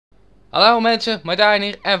Hallo mensen, Martijn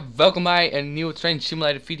hier en welkom bij een nieuwe Train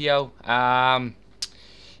Simulator video.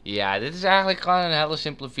 Ja, dit is eigenlijk gewoon een hele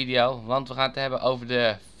simpele video, want we gaan het hebben over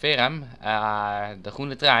de V-IRM, de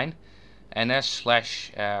groene trein.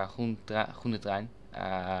 Groene trein.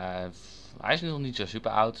 Hij is nog niet zo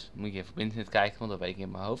super oud, moet je even op internet kijken, want dat weet ik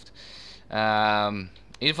in mijn hoofd. In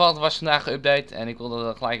ieder geval, het was vandaag geüpdate en ik wilde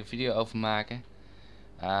er gelijk een video over maken.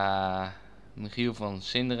 Michiel van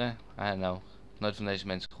Sinderen, I don't know. Nooit van deze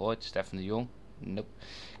mensen gehoord. Stefan de Jong. Nope.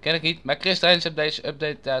 Ken ik niet. Maar Christrains heeft deze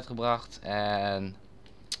update uitgebracht. En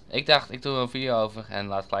ik dacht, ik doe er een video over. En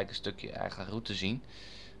laat gelijk een stukje eigen route zien.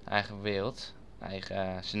 Eigen wereld.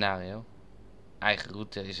 Eigen scenario. Eigen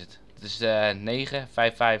route is het. Het is de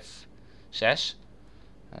 9556.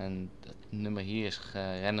 En dat nummer hier is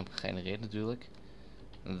random gegenereerd natuurlijk.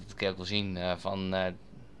 En dat kan je ook wel zien van...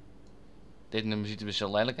 dit nummer ziet er weer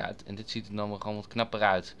zo lelijk uit. En dit ziet er dan gewoon wat knapper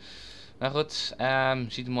uit. Maar goed,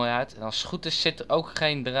 ziet er mooi uit. En als het goed is zit er ook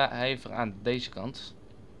geen driver aan deze kant.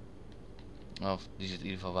 Of die zit in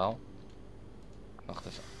ieder geval wel. Wacht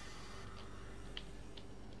even.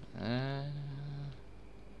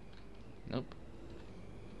 Nope.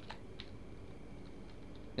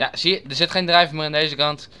 Ja, zie je, er zit geen driver meer aan deze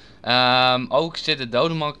kant. Ook zit de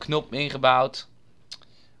dodeman knop ingebouwd.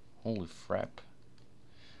 Holy crap.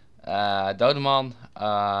 Dodeman.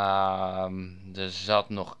 Er zat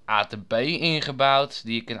nog ATB ingebouwd.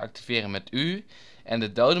 Die je kan activeren met U. En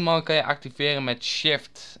de dodeman kan je activeren met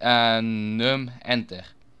Shift, Num,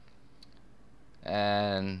 Enter.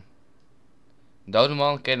 En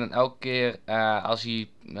dodeman kan je dan elke keer als hij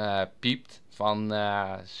piept van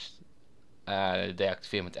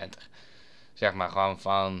deactiveren met Enter. Zeg maar gewoon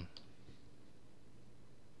van...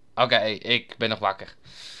 Oké, ik ben nog wakker.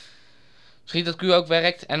 Misschien dat Q ook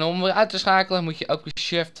werkt. En om weer uit te schakelen moet je ook weer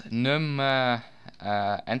Shift, Num,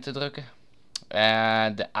 Enter drukken.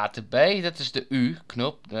 De ATB, dat is de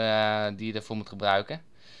U-knop die je ervoor moet gebruiken.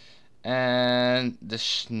 En de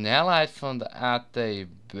snelheid van de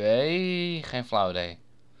ATB, geen flauw idee.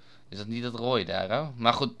 Is dat niet dat rode daar, hoor?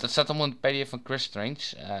 Maar goed, dat staat allemaal in de PDF van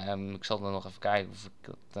Christrains. Ik zal dan nog even kijken of ik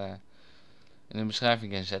dat in de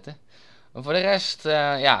beschrijving kan zetten. Maar voor de rest,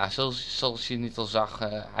 ja, zoals je niet al zag,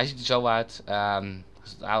 hij ziet er zo uit.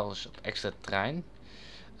 Als het alles op extra trein.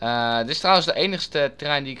 Dit is trouwens de enigste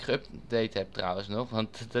trein die ik geüpdate heb trouwens nog.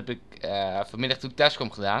 Want dat heb ik vanmiddag toen ik thuis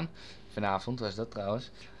kwam gedaan. Vanavond was dat trouwens.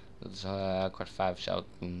 Dat is 4:15 of zo.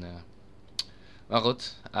 Maar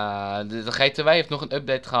goed, de GTW heeft nog een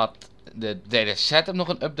update gehad. De DDZ heeft nog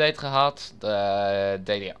een update gehad. De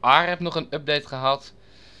DDR heeft nog een update gehad.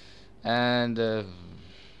 En de...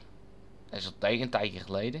 Dat is al een tijdje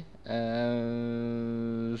geleden.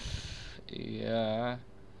 Ja.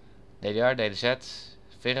 DDR, DDZ,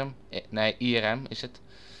 VIRM. Nee, IRM is het.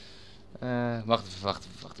 Wacht even.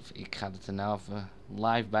 Ik ga het er nou even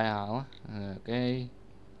live bij halen. Oké.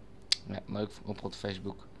 Ja, leuk op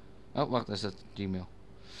Facebook. Oh, wacht, is dat Gmail.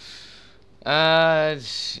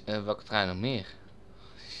 Welke trein nog meer?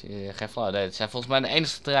 Geen flauw idee. Het zijn volgens mij de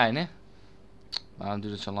enige treinen. Waarom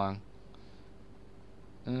duurt het zo lang?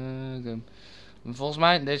 Volgens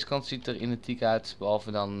mij, deze kant ziet er identiek uit.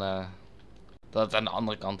 Behalve dan dat het aan de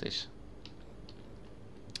andere kant is.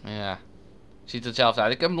 Ja. Ziet er hetzelfde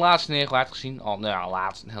uit. Ik heb hem laatst neergewaard gezien. Al, nou ja,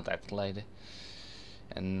 laatst, een hele tijd geleden.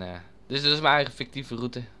 En dus dat is mijn eigen fictieve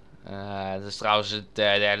route. Dat is trouwens het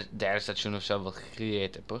derde station of zo wat ik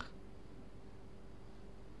gecreëerd heb, hoor.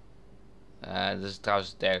 Dat is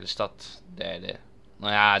trouwens de derde.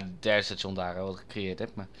 Nou ja, het derde station daar wat ik gecreëerd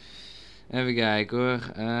heb. Maar even kijken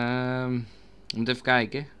hoor. Moet even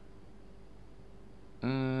kijken.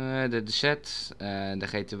 De set, de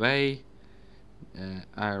GTW,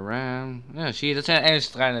 V-IRM. Ja, zie je, dat zijn de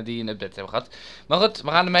enige treinen die een update hebben gehad. Maar goed, we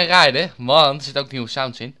gaan ermee rijden, want er zitten ook nieuwe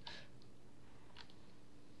sounds in.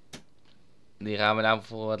 Die gaan we nou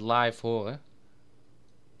voor het live horen.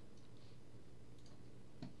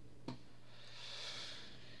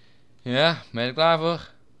 Ja, ben je er klaar voor?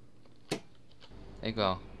 Ik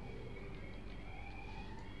wel.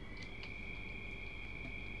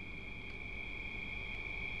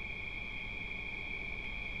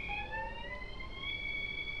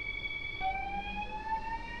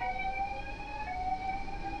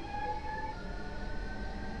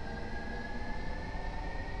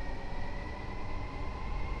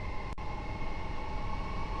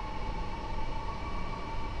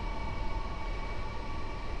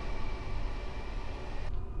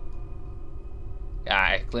 Ja,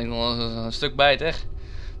 het klinkt wel een stuk beter.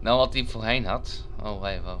 Nou wat hij voorheen had. Oh,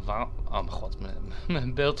 even. Oh mijn god,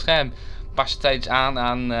 mijn beeldscherm past steeds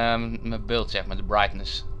aan mijn beeld, zeg maar, de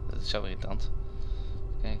brightness. Dat is zo irritant.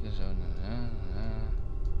 Kijken, zo.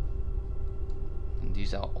 Die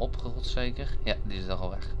is al opgerot zeker. Ja, die is al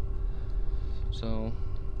weg. Zo.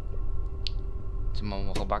 Het is hem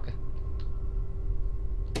allemaal gebakken.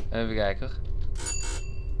 Even kijken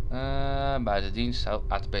hoor. Buiten dienst. Oh,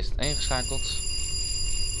 ATP is ingeschakeld.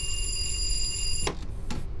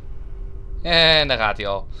 En daar gaat hij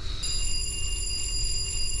al.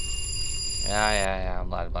 Ja,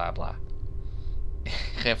 bla bla bla.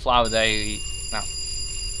 Geen flauw idee. Nou.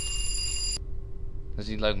 Dat is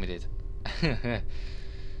niet leuk met dit.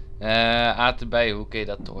 ATB, hoe kun je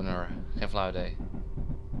dat tonen? Geen flauw idee.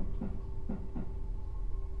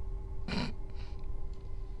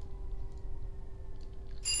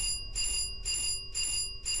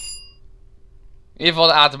 In ieder geval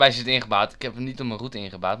de ATB zit ingebouwd. Ik heb hem niet op mijn route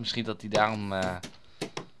ingebouwd. Misschien dat hij daarom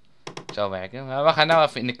zou werken. Maar we gaan nou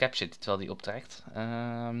even in de cap zitten terwijl die optrekt.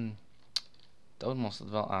 Doodman staat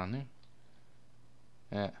wel aan nu.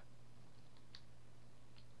 Ja.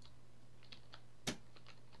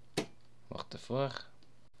 Wacht ervoor.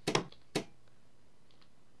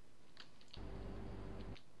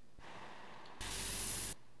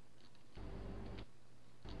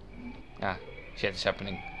 Ja, shit is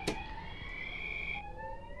happening.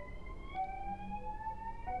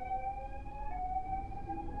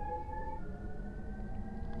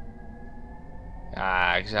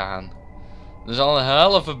 Ja, ik zag aan. Dat is al een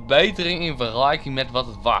hele verbetering in vergelijking met wat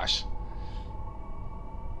het was.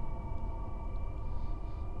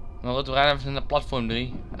 Maar goed, we gaan even naar platform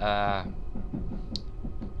 3.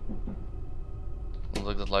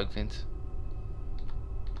 Omdat ik dat leuk vind.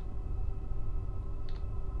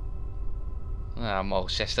 Nou,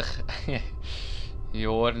 mogen 60. Je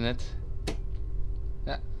hoorde het.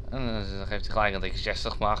 Ja, en dan geeft hij gelijk dat ik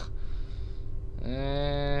 60 mag.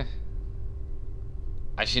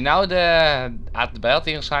 Als je nou de ATB had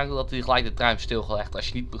ingeschakeld, had hij gelijk de trein stilgelegd. Als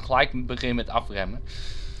je niet gelijk moet beginnen met afremmen.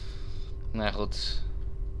 Nou goed.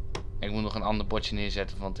 Ik moet nog een ander bordje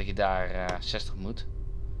neerzetten, want dat je daar 60 moet.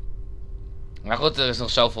 Maar goed, er is nog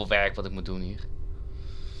zoveel werk wat ik moet doen hier.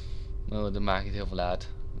 Nou, dan maak ik het heel veel uit.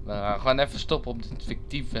 We gaan gewoon even stoppen op dit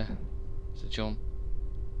fictieve station.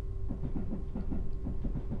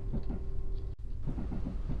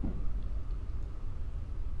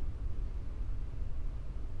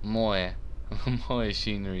 Mooie, mooie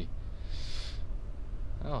scenery.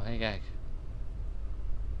 Oh, hey, kijk.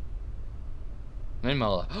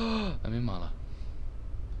 Windmolen. Oh, een windmolen.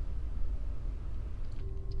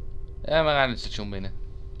 Ja, we gaan het station binnen.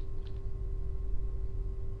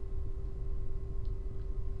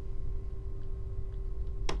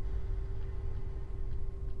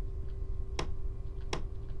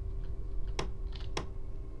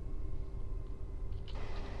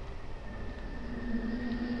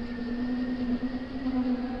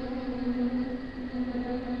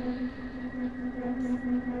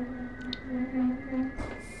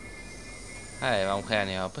 Hé, waarom ga jij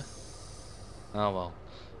niet helpen? Oh wel.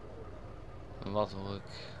 Wat hoor ik?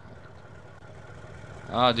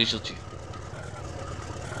 Ah, dieseltje.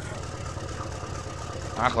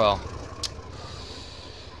 Ach wel.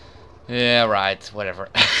 Yeah, right, whatever.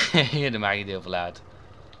 Hier, daar maak je heel veel uit.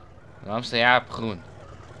 Waarom sta jij op groen?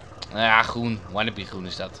 Ja, groen. Wannabe groen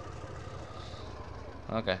is dat.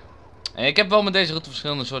 Oké. En ik heb wel met deze route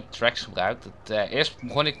verschillende soorten tracks gebruikt. Eerst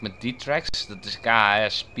begon ik met die tracks. Dat is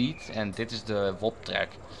KHS Speed. En dit is de WOP track.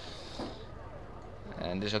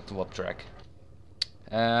 En dit is ook de WOP track.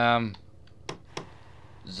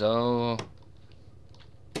 Zo.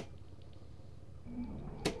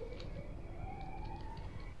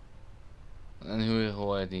 En nu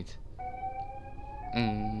hoor je het niet.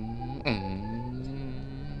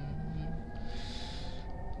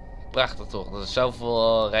 Prachtig toch, dat is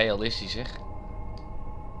zoveel realistischer.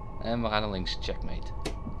 En we gaan naar links, checkmate.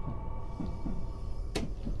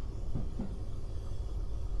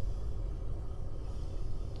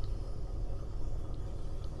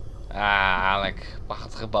 Eigenlijk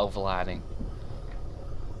prachtige bovenlading.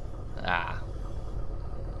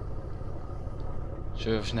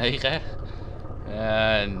 Service 9.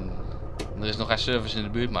 En er is nog geen service in de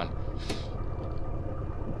buurt, man.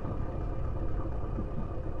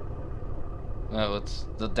 Nou goed,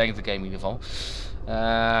 dat denkt de game in ieder geval.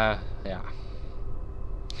 Ja.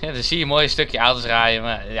 Dan zie je een mooi stukje auto's rijden,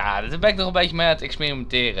 maar ja, daar ben ik nog een beetje mee aan het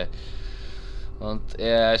experimenteren. Want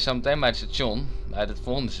zometeen bij het station, bij het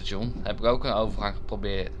volgende station, heb ik ook een overgang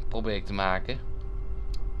probeer ik te maken.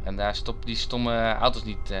 En daar stoppen die stomme auto's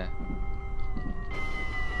niet.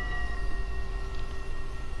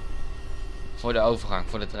 Voor de overgang,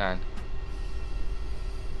 voor de trein.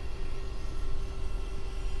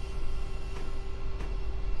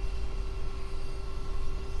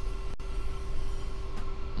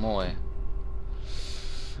 Mooi.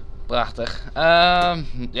 prachtig.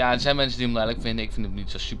 Ja, er zijn mensen die hem lelijk vinden. Ik vind hem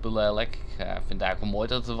niet zo super lelijk. Ik vind het eigenlijk wel mooi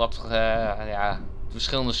dat er wat ja,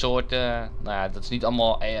 verschillende soorten. Nou ja, dat is niet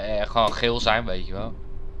allemaal gewoon geel zijn, weet je wel.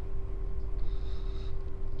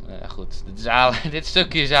 Goed, dit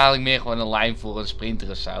stukje is eigenlijk meer gewoon een lijn voor een sprinter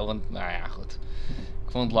of zo. Want, nou ja, goed.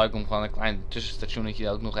 Ik vond het leuk om gewoon een klein tussenstationnetje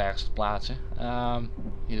ook nog ergens te plaatsen. In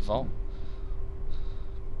ieder geval.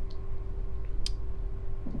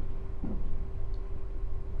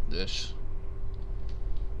 Dus.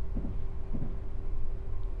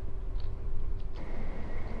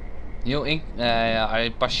 Nieuw ink. Ja, als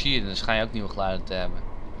je passeert, dan schijn je ook nieuwe geluiden te hebben.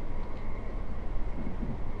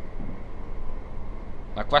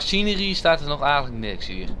 Maar qua scenery staat er nog eigenlijk niks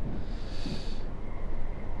hier.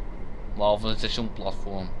 Behalve het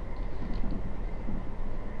stationplatform.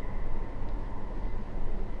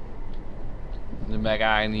 Daar ben ik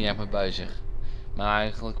eigenlijk niet echt mee bezig. Maar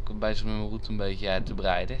eigenlijk bezig met mijn route een beetje uit te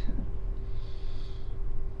breiden.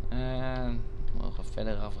 En we mogen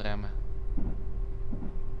verder afremmen.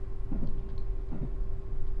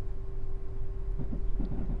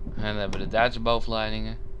 En dan hebben we de Duitse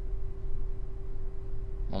bovenleidingen.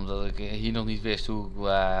 Omdat ik hier nog niet wist hoe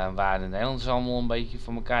waar de Nederlanders allemaal een beetje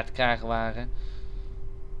voor elkaar te krijgen waren.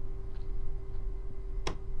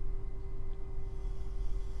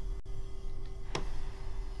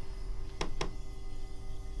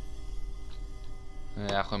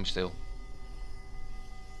 Ja, gooi me stil.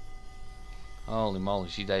 Holy moly,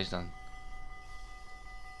 zie deze dan.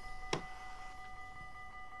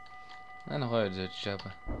 En dan gooi je de deurtjes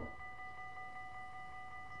open.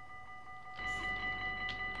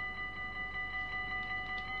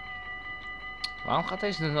 Waarom gaat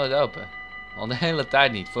deze nog nooit open? Al de hele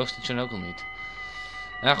tijd niet, vorig station ook al niet.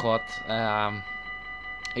 Ja, goed. In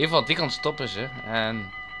ieder geval, die kant stoppen ze.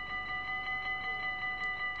 En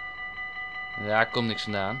daar komt niks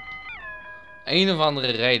vandaan. Een of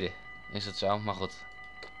andere reden is het zo, maar goed.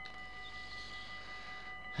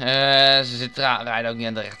 Ze rijden ook niet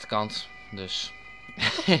aan de rechterkant. Dus.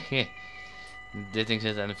 Dit ding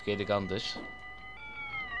zit aan de verkeerde kant dus.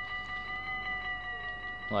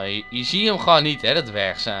 Maar je ziet hem gewoon niet, hè, dat we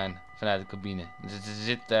weg zijn vanuit de cabine. Er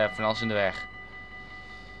zit van alles in de weg.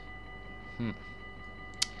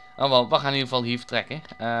 Oh wel, we gaan in ieder geval hier vertrekken.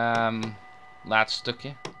 Laatste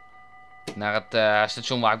stukje. Naar het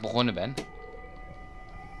station waar ik begonnen ben.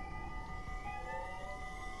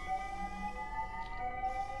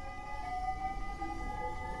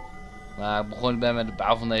 Waar ik begonnen ben met de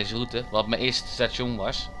bouw van deze route. Wat mijn eerste station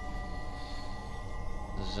was.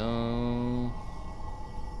 Zo.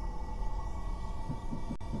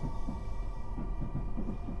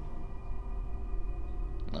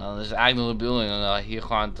 Nou, dat is eigenlijk nog de bedoeling. Hier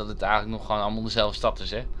gewoon dat het eigenlijk nog gewoon allemaal dezelfde stad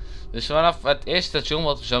is, hè. Dus vanaf het eerste station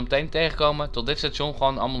wat we zo meteen tegenkomen tot dit station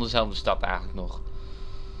gewoon allemaal dezelfde stad eigenlijk nog.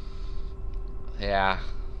 Ja,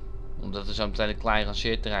 omdat we zo meteen een klein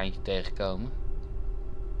rangeerterreintje tegenkomen.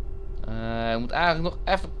 Ik moet eigenlijk nog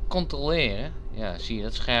even controleren. Ja, zie je,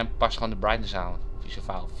 dat scherm past gewoon de brightness aan.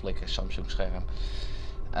 Visueel flikker, Samsung scherm.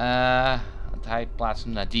 Want hij plaatst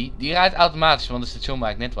hem naar die. Die rijdt automatisch van het station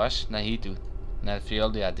waar ik net was naar hier toe. Naar het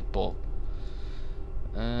Veolia depot.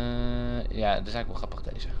 Ja, dat is eigenlijk wel grappig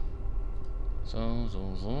deze. Zo.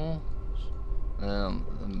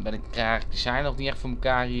 Dan krijg ik de design nog niet echt voor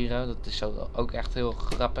elkaar hier. Dat is ook echt heel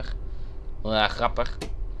grappig. Ja, grappig.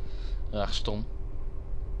 Ja, stom.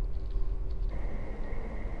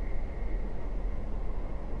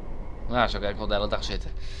 Nou, zo kan ik wel de hele dag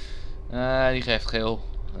zitten. Die geeft geel.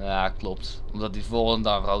 Ja, klopt. Omdat die volgende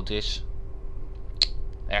dan rood is.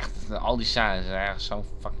 Echt, al die signs zijn ergens zo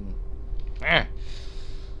fucking...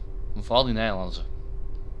 Vooral die Nederlandse.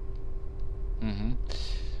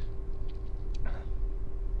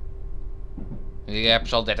 Ik heb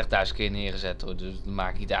ze al 30.000 keer neergezet hoor, dus dat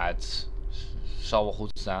maakt niet uit. Zal wel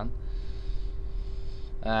goed staan.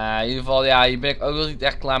 In ieder geval, ja, hier ben ik ook nog niet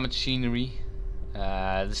echt klaar met de scenery.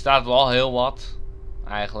 Er staat wel heel wat,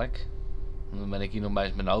 eigenlijk. Dan ben ik hier nog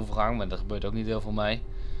bezig met een overgang, maar daar gebeurt ook niet heel veel mee.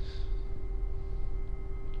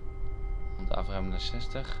 Want afremmen naar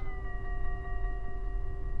 60.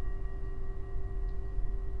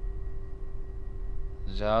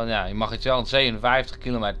 Zo, ja, je mag het wel 57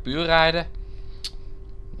 km per uur rijden.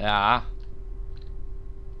 Ja.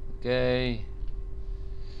 Oké.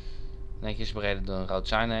 Netjes bereden door een rood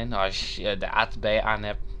sein heen. Als je de ATB aan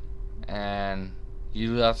hebt en je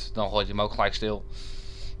doet dat, dan gooit je hem ook gelijk stil.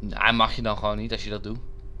 Hij mag je dan gewoon niet als je dat doet.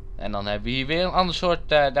 En dan hebben we hier weer een ander soort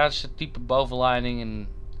Duitse type bovenleiding. En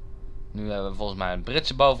nu hebben we volgens mij een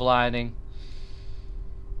Britse bovenleiding.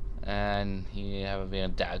 En hier hebben we weer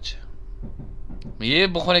een Duitse. Maar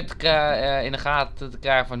hier begon ik in de gaten te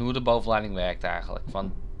krijgen van hoe de bovenleiding werkt eigenlijk.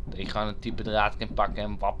 Van dat ik gewoon een type draad kan pakken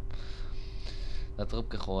en wap. Dat erop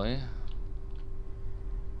kan gooien.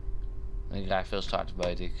 En ik rijd veel starten,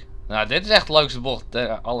 weet ik. Nou, dit is echt de leukste bocht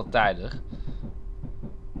alle tijden.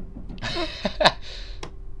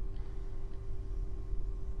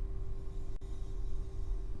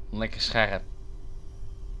 Lekker scherp.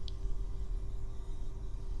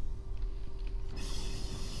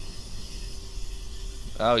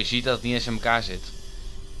 Oh, je ziet dat het niet eens in elkaar zit.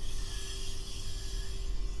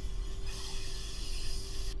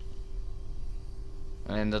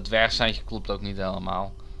 En dat werkseintje klopt ook niet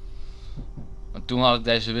helemaal. Want toen had ik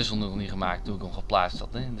deze wissel nog niet gemaakt toen ik hem geplaatst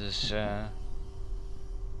had. Hè? Dus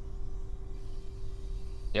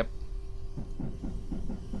yep.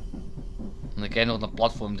 En ik ken nog naar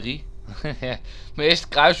platform 3. Mijn eerste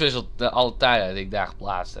kruiswissel alle tijden die ik daar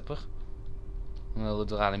geplaatst heb. Dan wil ik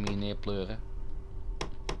er aan hem hier neerpleuren.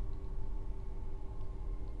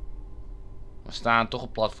 We staan toch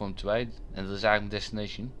op platform 2. En dat is eigenlijk mijn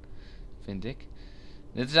destination. Vind ik.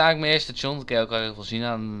 Dit is eigenlijk mijn eerste station. Dat kan je ook even zien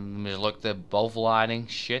aan een mislukte bovenlading.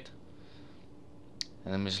 Shit.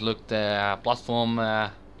 En een mislukte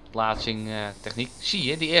platformplaatsing techniek. Zie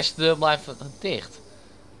je, die eerste deur blijft dicht.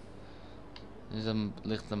 Dus dan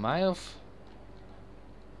ligt het aan mij of?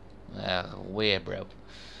 Ja, weird bro.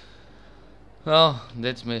 Wel,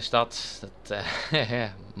 dit is mijn stad. Dat,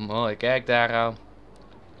 mooi, kijk daar.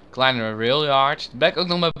 Kleinere railyards. Daar ben ik ook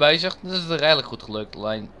nog mee bezig. Dat is redelijk goed gelukt.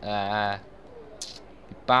 Alleen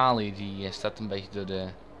die palie die staat een beetje door de.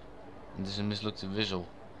 Het is een mislukte wissel.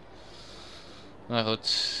 Maar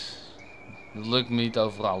goed. Dat lukt me niet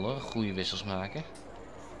overal hoor. Goede wissels maken.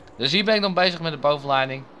 Dus hier ben ik dan bezig met de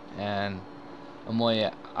bovenleiding. En een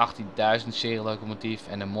mooie 18.000 serie locomotief.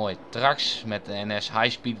 En een mooie Trax met de NS High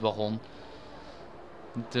Speed wagon.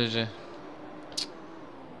 Tussen.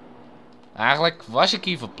 Eigenlijk was ik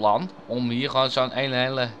hier van plan om hier gewoon zo'n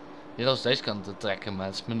hele rails deze kant te trekken. Maar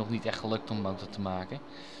het is me nog niet echt gelukt om dat te maken.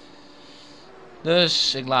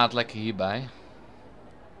 Dus ik laat het lekker hierbij.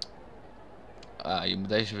 Je moet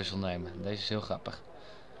deze wissel nemen. Deze is heel grappig.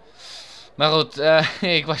 Maar goed,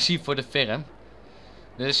 ik was hier voor de film.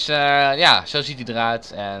 Dus ja, zo ziet hij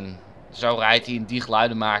eruit. En zo rijdt hij en die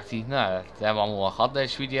geluiden maakt hij. Nou, dat hebben we allemaal al gehad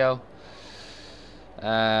deze video.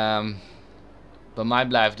 Bij mij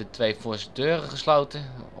blijven de 2 voorste deuren gesloten.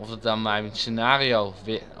 Of het aan mijn scenario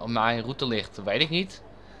op mijn route ligt, weet ik niet.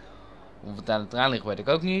 Of het aan de trein ligt, weet ik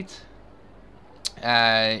ook niet.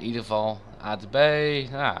 In ieder geval ATB.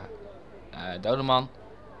 Dode man.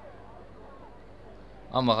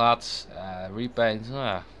 Allemaal gehad. Repaint.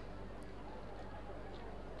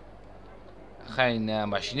 Geen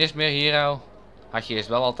machinist meer hier. Had je eerst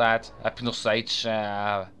wel altijd. Heb je nog steeds.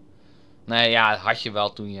 Nee, ja, had je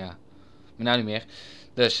wel toen, ja. Maar nou niet meer.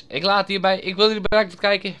 Dus ik laat het hierbij. Ik wil jullie bedanken voor het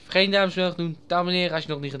kijken. Vergeet een duimpje omhoog doen. Te abonneren als je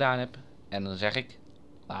het nog niet gedaan hebt. En dan zeg ik,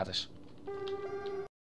 laters.